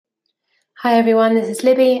Hi everyone, this is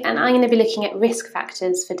Libby and I'm going to be looking at risk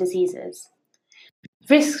factors for diseases.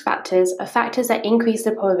 Risk factors are factors that increase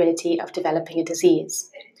the probability of developing a disease.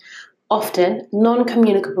 Often,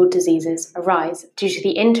 non-communicable diseases arise due to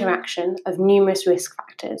the interaction of numerous risk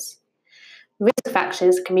factors. Risk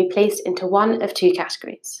factors can be placed into one of two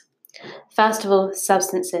categories. First of all,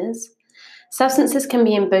 substances. Substances can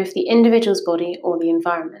be in both the individual's body or the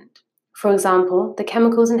environment. For example, the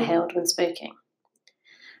chemicals inhaled when smoking.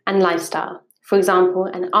 And lifestyle, for example,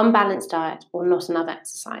 an unbalanced diet or not enough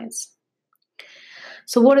exercise.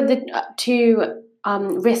 So what are the two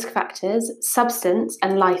risk factors? Substance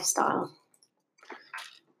and lifestyle.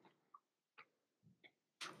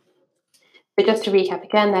 So just to recap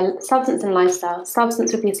again, they're substance and lifestyle.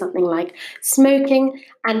 Substance would be something like smoking,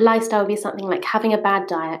 and lifestyle would be something like having a bad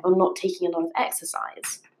diet or not taking a lot of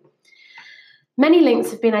exercise. Many links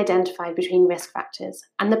have been identified between risk factors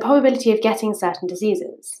and the probability of getting certain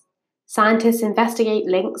diseases. Scientists investigate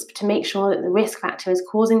links to make sure that the risk factor is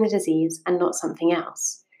causing the disease and not something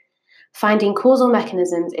else. Finding causal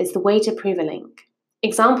mechanisms is the way to prove a link.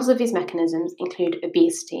 Examples of these mechanisms include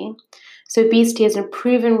obesity. So obesity is a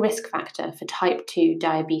proven risk factor for type 2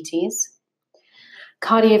 diabetes.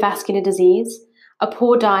 Cardiovascular disease. A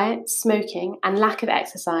poor diet, smoking, and lack of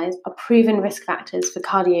exercise are proven risk factors for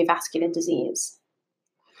cardiovascular disease.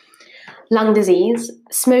 Lung disease.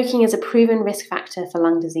 Smoking is a proven risk factor for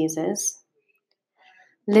lung diseases.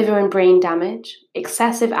 Liver and brain damage.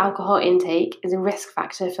 Excessive alcohol intake is a risk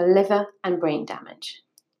factor for liver and brain damage.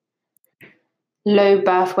 Low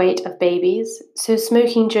birth weight of babies. So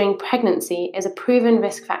smoking during pregnancy is a proven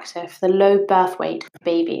risk factor for the low birth weight of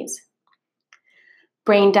babies.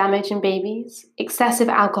 Brain damage in babies. Excessive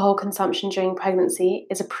alcohol consumption during pregnancy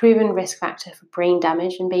is a proven risk factor for brain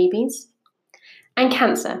damage in babies. And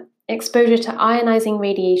cancer. Exposure to ionizing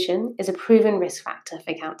radiation is a proven risk factor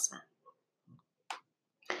for cancer.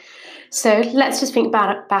 So let's just think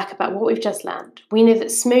back about what we've just learned. We know that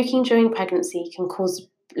smoking during pregnancy can cause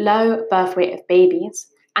low birth weight of babies,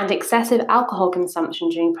 and excessive alcohol consumption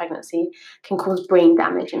during pregnancy can cause brain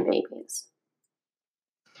damage in babies.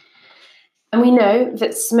 And we know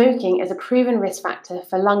that smoking is a proven risk factor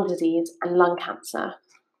for lung disease and lung cancer.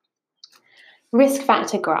 Risk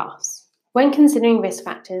factor graphs. When considering risk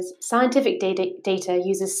factors, scientific data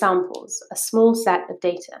uses samples, a small set of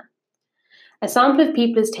data. A sample of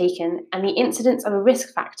people is taken and the incidence of a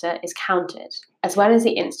risk factor is counted, as well as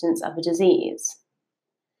the incidence of a disease.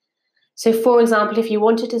 So for example, if you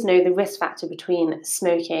wanted to know the risk factor between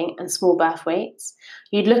smoking and small birth weights,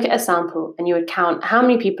 you'd look at a sample and you would count how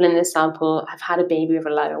many people in this sample have had a baby with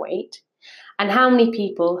a lower weight and how many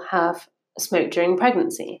people have smoked during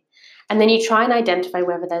pregnancy. And then you try and identify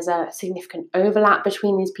whether there's a significant overlap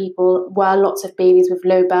between these people. Were lots of babies with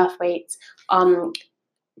low birth weights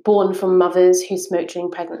born from mothers who smoked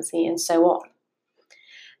during pregnancy, and so on.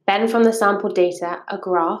 Then from the sample data, a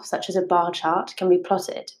graph, such as a bar chart, can be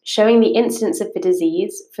plotted, showing the incidence of the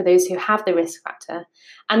disease for those who have the risk factor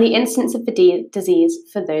and the incidence of the disease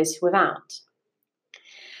for those without.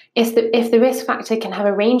 If the risk factor can have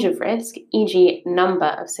a range of risk, e.g. number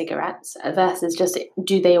of cigarettes versus just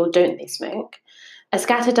do they or don't they smoke, a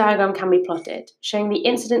scatter diagram can be plotted, showing the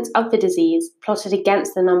incidence of the disease plotted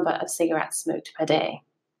against the number of cigarettes smoked per day.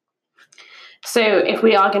 So if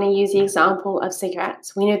we are going to use the example of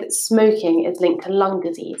cigarettes, we know that smoking is linked to lung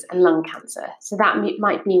disease and lung cancer. So that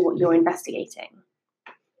might be what you're investigating.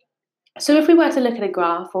 So if we were to look at a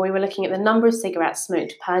graph where we were looking at the number of cigarettes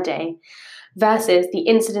smoked per day versus the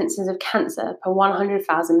incidences of cancer per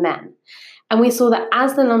 100,000 men, and we saw that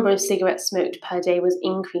as the number of cigarettes smoked per day was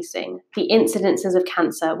increasing, the incidences of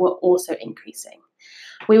cancer were also increasing.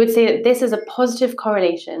 We would say that this is a positive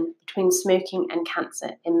correlation between smoking and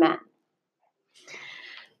cancer in men.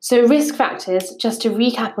 So risk factors, just to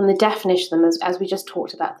recap on the definition of them as we just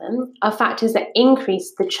talked about them, are factors that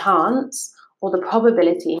increase the chance or the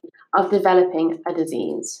probability of developing a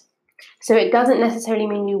disease. So it doesn't necessarily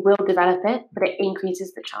mean you will develop it, but it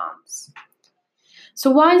increases the chance. So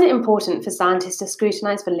why is it important for scientists to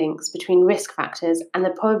scrutinize for links between risk factors and the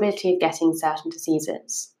probability of getting certain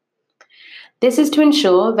diseases? This is to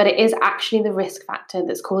ensure that it is actually the risk factor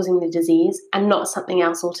that's causing the disease and not something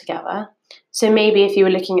else altogether. So maybe if you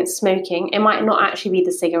were looking at smoking, it might not actually be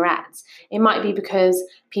the cigarettes. It might be because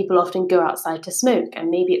people often go outside to smoke and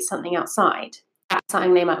maybe it's something outside. That's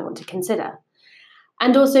something they might want to consider.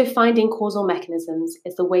 And also finding causal mechanisms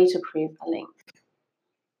is the way to prove a link.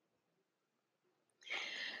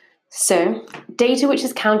 So, data which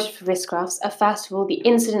is counted for risk graphs are first of all the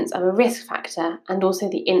incidence of a risk factor and also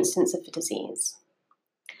the incidence of a disease.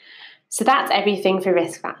 So that's everything for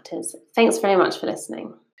risk factors. Thanks very much for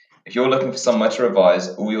listening. If you're looking for somewhere to revise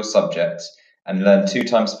all your subjects and learn 2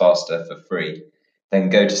 times faster for free, then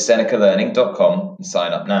go to senecalearning.com and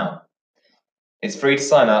sign up now. It's free to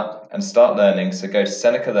sign up and start learning, so go to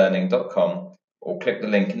senecalearning.com or click the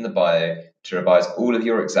link in the bio to revise all of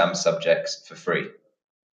your exam subjects for free.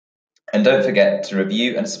 And don't forget to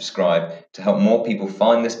review and subscribe to help more people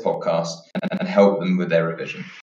find this podcast and help them with their revision.